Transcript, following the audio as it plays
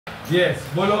yes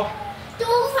बोलो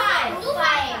 25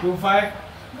 25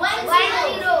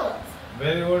 10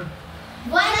 very good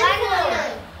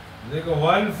 14 देखो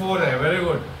 14 है very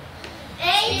good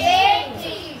 8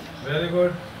 very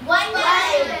good 19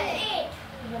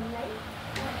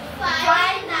 5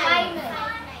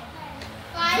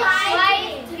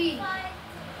 3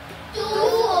 2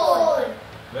 4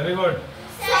 very good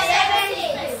 7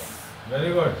 6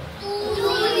 very good 2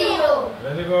 0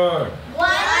 very good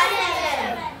 1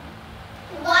 7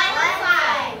 1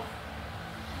 5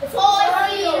 4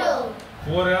 0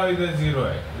 4 है और इधर 0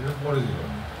 है इधर 4 0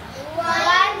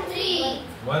 1 3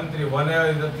 1 3 1 है और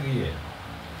इधर 3 है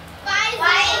 5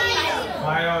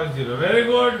 5 और 0 वेरी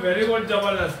गुड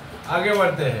जबरदस्त आगे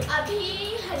बढ़ते हैं अभी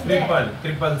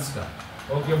ट्रिपल्स का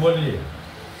ओके बोलिए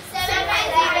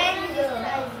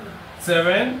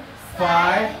 7 5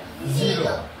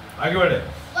 0 आगे बढ़े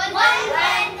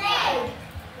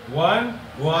 1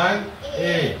 1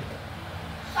 8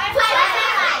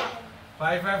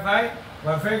 5 5 5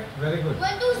 परफेक्ट वेरी गुड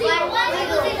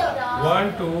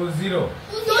 1 2 0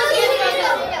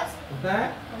 कितना है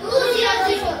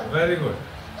वेरी गुड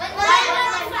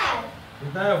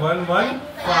कितना है 1 1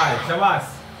 5 शाबाश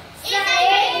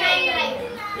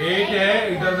 8 है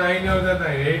इधर 9 है उधर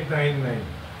 9 8 9 9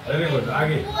 वेरी गुड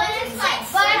आगे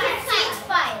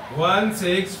 1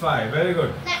 6 5 वेरी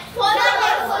गुड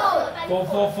 4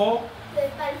 4 4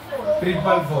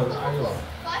 ट्रिपल 4 आगे बढ़ो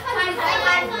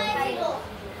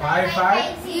 5 5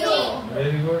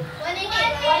 वेरी गुड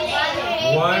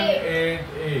 1 8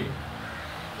 8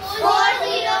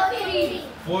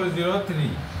 4 0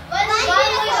 3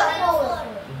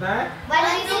 कितना है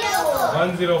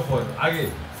 104 आगे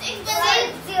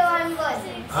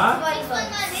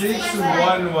 6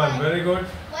 1 1 वेरी गुड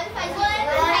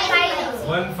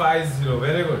 1 5 0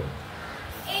 वेरी गुड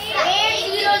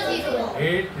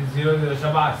 8 0 0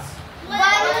 शाबाश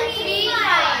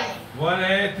 1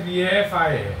 है 3 है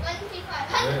 5 है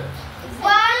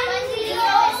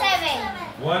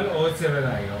 107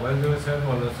 आएगा 107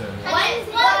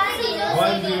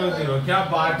 100 क्या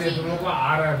बात है तुम लोग को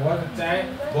आ रहा है बहुत अच्छा है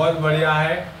बहुत बढ़िया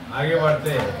है आगे बढ़ते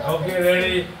हैं okay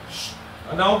ready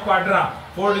now Quadra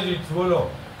 4 digits बोलो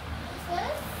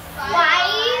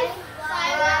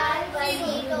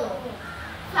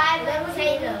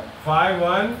 5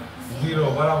 1 0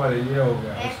 बराबर है ये हो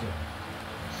गया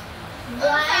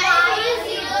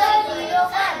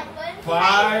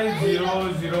 5 0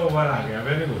 0 1 आ गया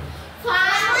वेरी गुड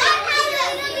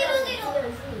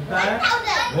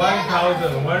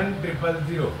 1000 1 0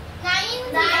 0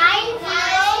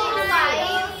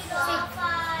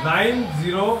 9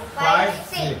 0 5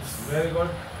 6 वेरी गुड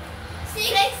 6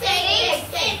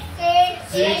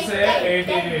 है 8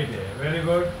 8 8 है वेरी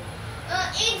गुड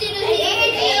 8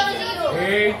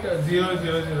 0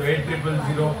 0 0 8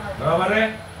 0 बराबर है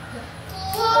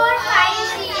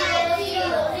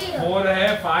 4 है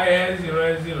 5 है 0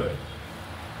 है 0 है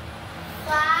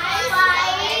 5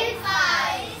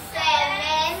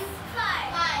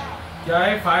 क्या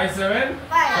है 5 7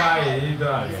 5 इधर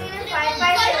आ गया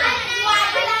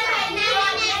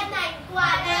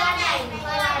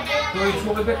तो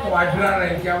इसको बोलते क्वाड्रा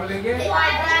नहीं क्या बोलेंगे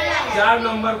 4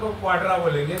 नंबर को क्वाड्रा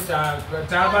बोलेंगे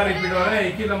 4 बार रिपीट हो रहा है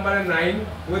एक ही नंबर है 9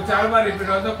 वो 4 बार रिपीट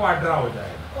हो तो क्वाड्रा हो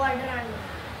जाएगा